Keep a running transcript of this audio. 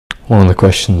One of the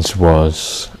questions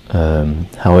was,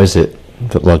 how is it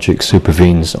that logic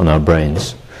supervenes on our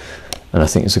brains? And I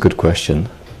think it's a good question.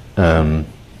 I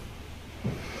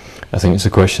think it's a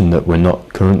question that we're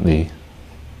not currently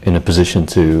in a position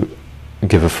to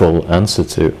give a full answer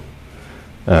to.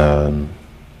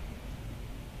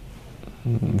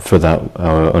 For that,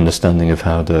 our understanding of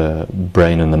how the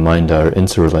brain and the mind are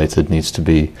interrelated needs to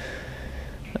be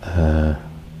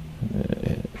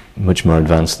much more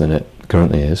advanced than it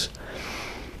currently is.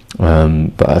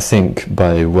 But I think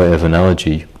by way of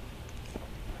analogy,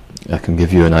 I can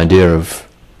give you an idea of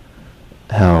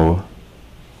how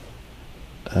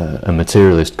a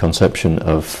materialist conception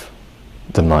of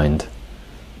the mind,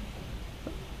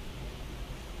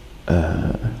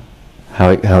 how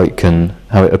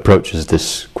it approaches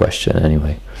this question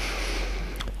anyway.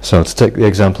 So to take the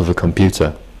example of a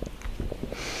computer,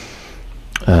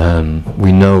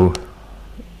 we know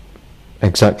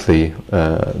exactly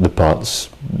the parts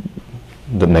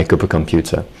that make up a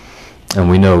computer, and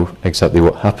we know exactly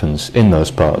what happens in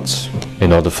those parts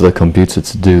in order for the computer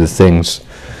to do the things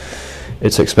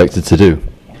it's expected to do.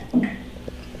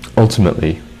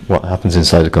 Ultimately, what happens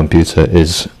inside a computer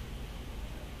is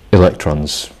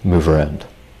electrons move around.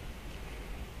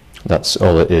 That's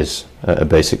all it is at a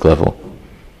basic level.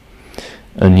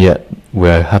 And yet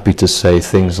we're happy to say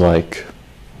things like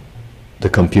the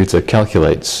computer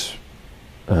calculates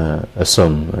a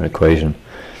sum, an equation,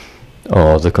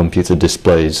 or the computer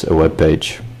displays a web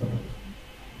page.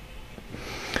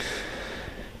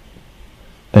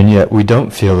 And yet we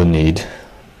don't feel the need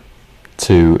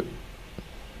to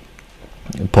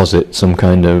posit some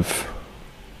kind of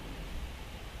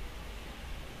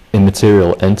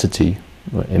immaterial entity,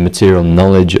 or immaterial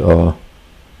knowledge or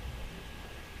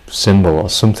symbol or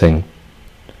something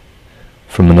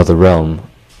from another realm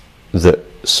that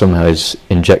somehow is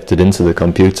injected into the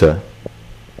computer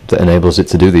that enables it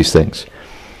to do these things.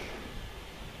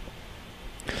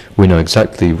 We know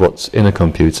exactly what's in a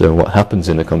computer, what happens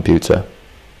in a computer,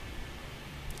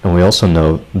 and we also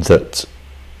know that,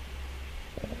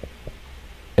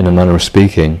 in a manner of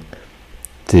speaking,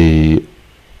 the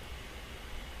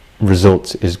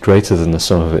result is greater than the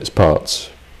sum of its parts.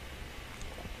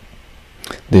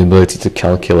 The ability to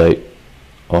calculate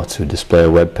or to display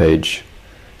a web page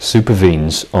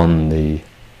supervenes on the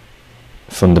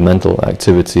fundamental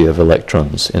activity of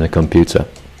electrons in a computer.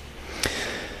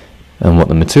 And what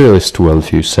the materialist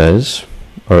worldview says,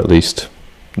 or at least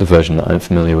the version that I'm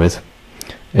familiar with,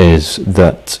 is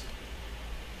that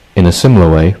in a similar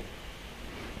way,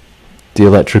 the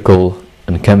electrical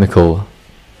and chemical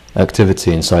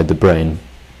activity inside the brain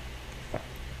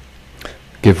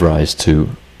give rise to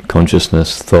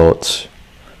consciousness, thoughts,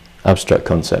 abstract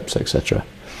concepts, etc.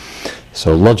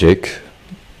 So logic,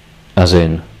 as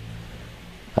in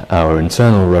our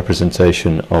internal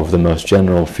representation of the most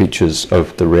general features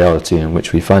of the reality in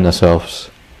which we find ourselves,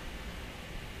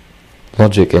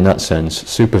 logic in that sense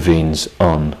supervenes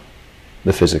on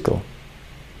the physical.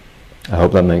 I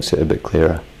hope that makes it a bit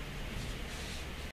clearer.